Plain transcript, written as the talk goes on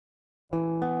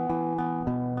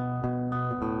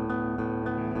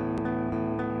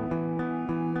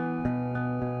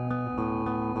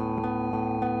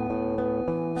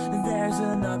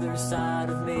other side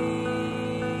of me.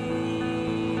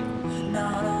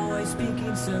 Not always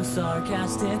speaking so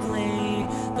sarcastically.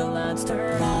 The lights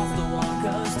turn off, the wall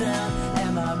goes down,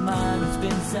 and my mind has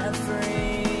been set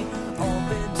free,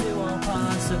 open to all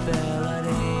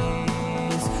possibilities.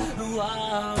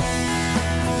 Whoa.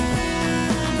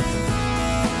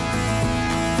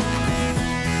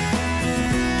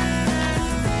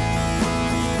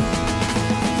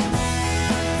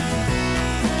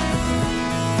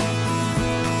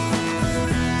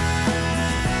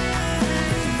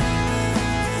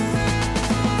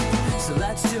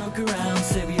 Around,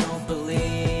 say we don't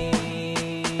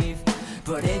believe,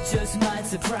 but it just might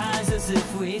surprise us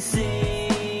if we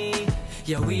see.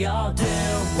 Yeah, we all do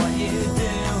what you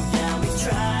do. Yeah, we've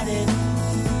tried it.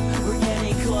 We're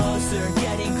getting closer,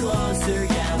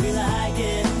 yeah, we like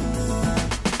it.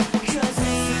 'Cause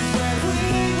this is where we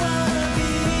wanna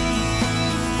be.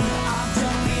 I'm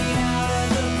jumping out of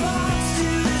the box to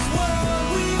this world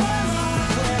we are on,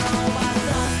 where all my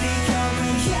thoughts become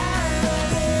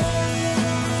reality.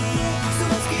 So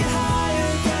let's get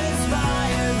higher, get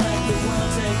inspired, let the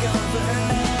world take over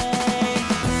me.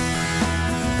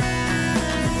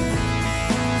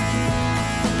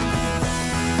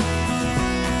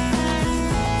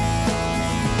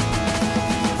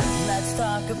 Let's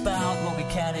talk about what we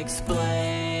can't explain,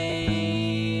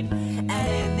 and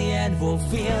in the end we'll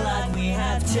feel like we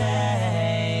have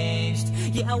changed.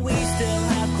 Yeah, we still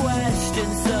have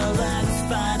questions, so let's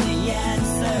find the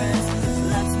answers.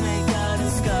 Let's make a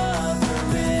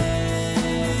discovery.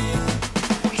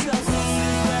 'Cause this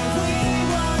is where we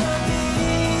wanna be.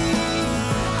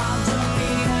 I'm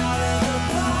jumping out of the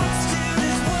box to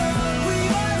this world we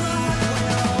are on,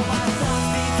 where all my thoughts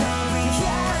become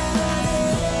reality.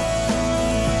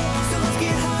 So let's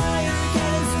get higher,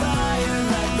 get inspired,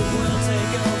 let the world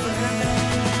take over me.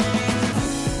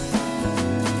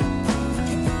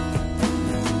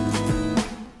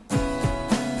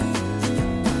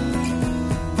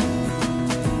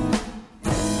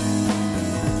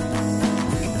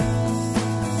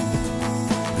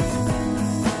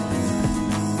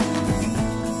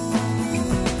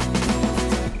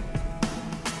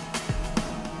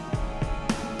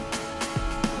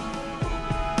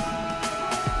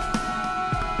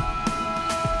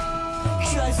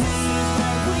 Cause this is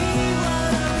where we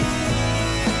wanna be.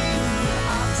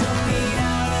 I'm jumping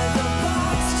out of the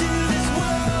box to this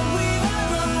world we are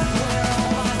on, where all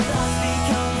my thoughts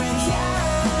become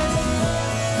reality.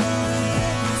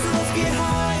 So let's get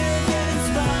higher, get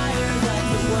inspired, let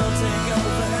the world take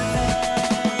over me.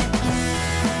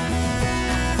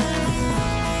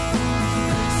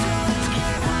 So let's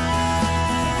get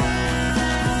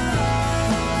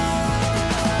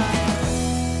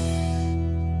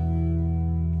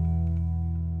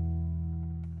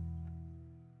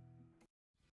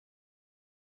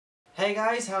Hey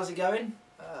guys, how's it going?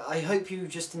 I hope you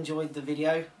just enjoyed the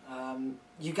video.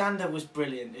 Uganda was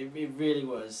brilliant, it really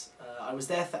was. I was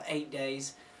there for 8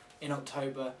 days in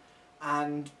October,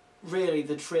 and really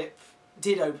the trip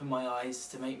did open my eyes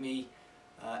to make me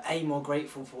more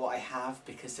grateful for what I have,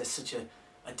 because there's such a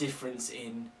difference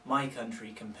in my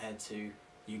country compared to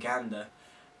Uganda.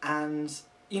 And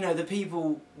you know, the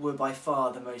people were by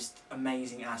far the most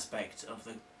amazing aspect of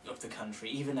the country.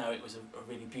 Even though it was a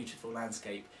really beautiful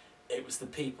landscape, it was the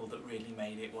people that really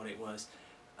made it what it was.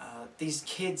 These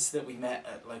kids that we met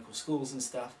at local schools and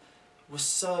stuff were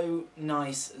so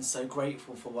nice and so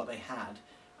grateful for what they had.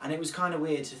 And it was kind of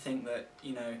weird to think that,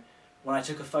 you know, when I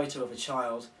took a photo of a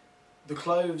child, the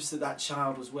clothes that that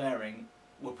child was wearing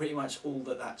were pretty much all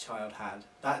that that child had.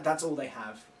 That's all they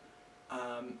have.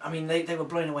 I mean, they were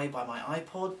blown away by my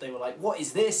iPod. They were like, what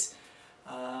is this?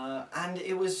 And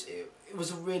it was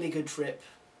a really good trip.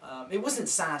 It wasn't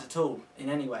sad at all in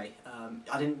any way.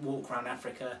 I didn't walk around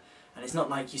Africa, and it's not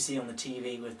like you see on the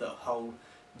TV with the whole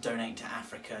donate to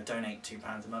Africa, donate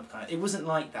 £2 a month kind of. It wasn't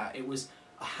like that. It was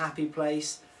a happy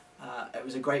place. It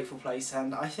was a grateful place,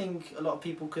 and I think a lot of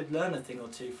people could learn a thing or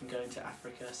two from going to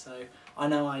Africa, so I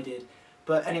know I did.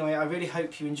 But anyway, I really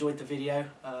hope you enjoyed the video.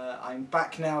 I'm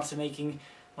back now to making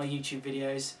my YouTube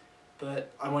videos,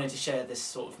 but I wanted to share this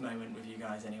sort of moment with you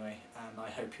guys anyway, and I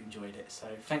hope you enjoyed it. So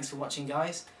thanks for watching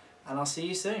guys, and I'll see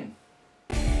you soon.